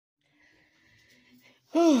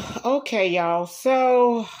Okay, y'all.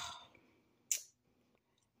 So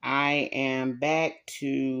I am back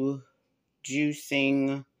to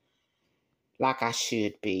juicing like I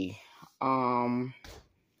should be. Cause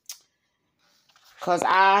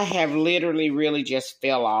I have literally really just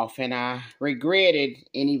fell off, and I regretted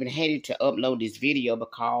and even hated to upload this video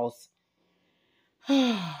because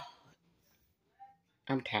I'm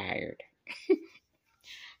tired.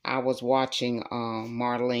 I was watching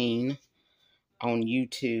Marlene on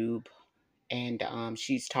YouTube, and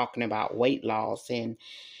she's talking about weight loss, and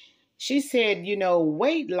she said,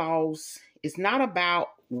 weight loss is not about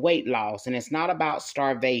weight loss, and it's not about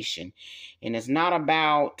starvation, and it's not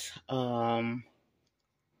about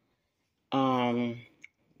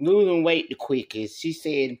losing weight the quickest. She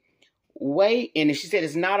said she said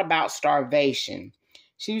it's not about starvation.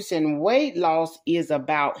 She was saying weight loss is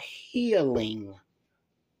about healing,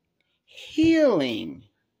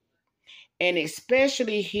 and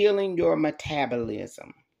especially healing your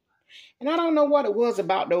metabolism. And I don't know what it was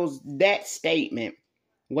about that statement.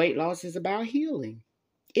 Weight loss is about healing.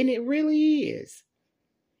 And it really is.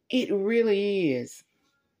 It really is.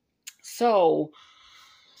 So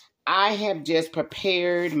I have just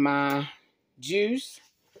prepared my juice,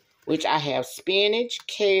 which I have spinach,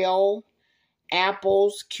 kale,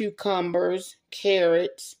 apples, cucumbers,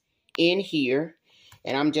 carrots in here.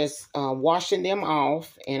 And I'm just washing them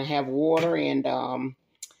off. And I have water and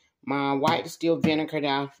my white distilled vinegar.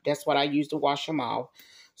 Now, that's what I use to wash them off.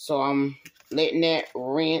 So I'm letting that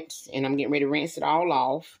rinse, and I'm getting ready to rinse it all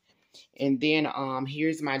off. And then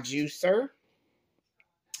here's my juicer.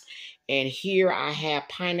 And here I have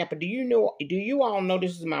pineapple. Do you all know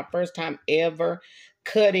this is my first time ever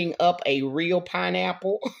cutting up a real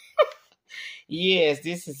pineapple? Yes,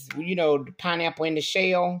 this is, the pineapple in the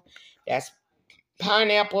shell. That's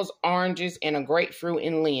pineapples, oranges, and a grapefruit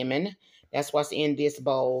and lemon. That's what's in this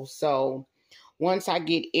bowl. So once I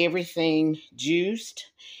get everything juiced,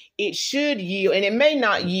 it should yield, and it may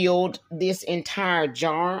not yield this entire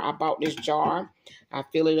jar. I bought this jar. I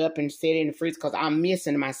fill it up and set it in the freezer because I'm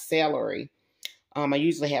missing my celery. I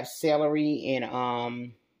usually have celery and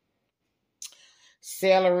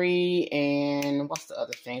what's the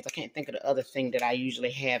other things? I can't think of the other thing that I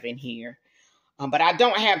usually have in here. But I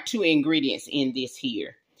don't have two ingredients in this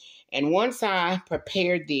here. And once I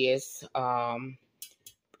prepare this, it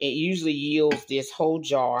usually yields this whole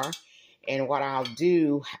jar. And what I'll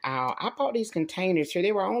do, I bought these containers here.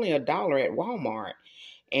 They were only $1 at Walmart.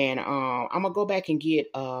 And I'm going to go back and get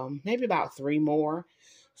maybe about 3 more.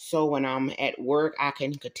 So when I'm at work, I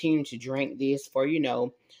can continue to drink this for,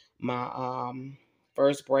 my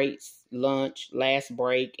first break, lunch, last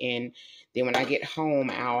break. And then when I get home,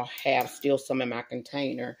 I'll have still some in my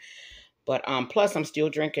container. But plus, I'm still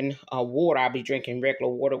drinking water. I'll be drinking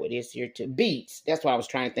regular water with this here too. Beets. That's what I was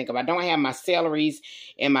trying to think of. I don't have my celeries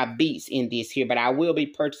and my beets in this here, but I will be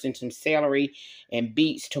purchasing some celery and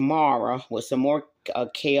beets tomorrow with some more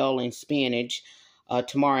kale and spinach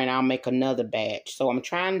tomorrow, and I'll make another batch. So I'm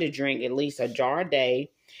trying to drink at least a jar a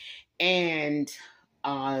day. And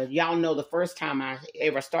y'all know the first time I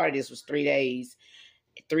ever started this was 3 days.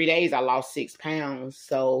 3 days, I lost 6 pounds.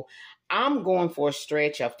 So I'm going for a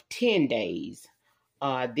stretch of 10 days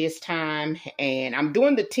this time. And I'm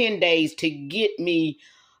doing the 10 days to get me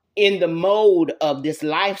in the mode of this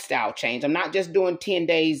lifestyle change. I'm not just doing 10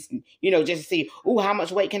 days, just to see, how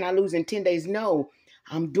much weight can I lose in 10 days? No,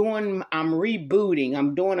 I'm rebooting.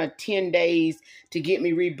 I'm doing a 10 days to get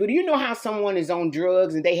me rebooted. You know how someone is on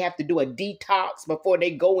drugs and they have to do a detox before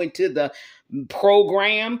they go into the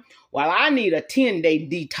program? Well, I need a 10-day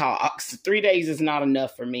detox. 3 days is not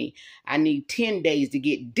enough for me. I need 10 days to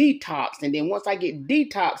get detoxed. And then once I get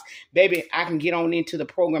detoxed, baby, I can get on into the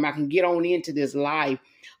program. I can get on into this life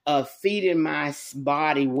of feeding my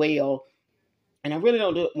body well. And I really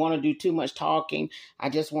don't want to do too much talking. I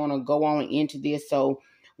just want to go on into this. So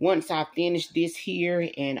once I finish this here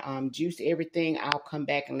and juice everything, I'll come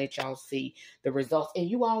back and let y'all see the results. And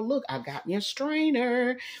you all look, I got me a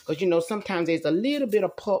strainer. Because, sometimes there's a little bit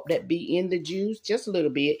of pulp that be in the juice. Just a little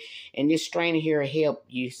bit. And this strainer here will help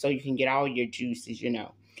you so you can get all your juices,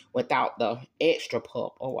 without the extra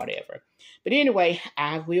pulp or whatever. But anyway,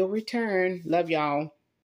 I will return. Love y'all.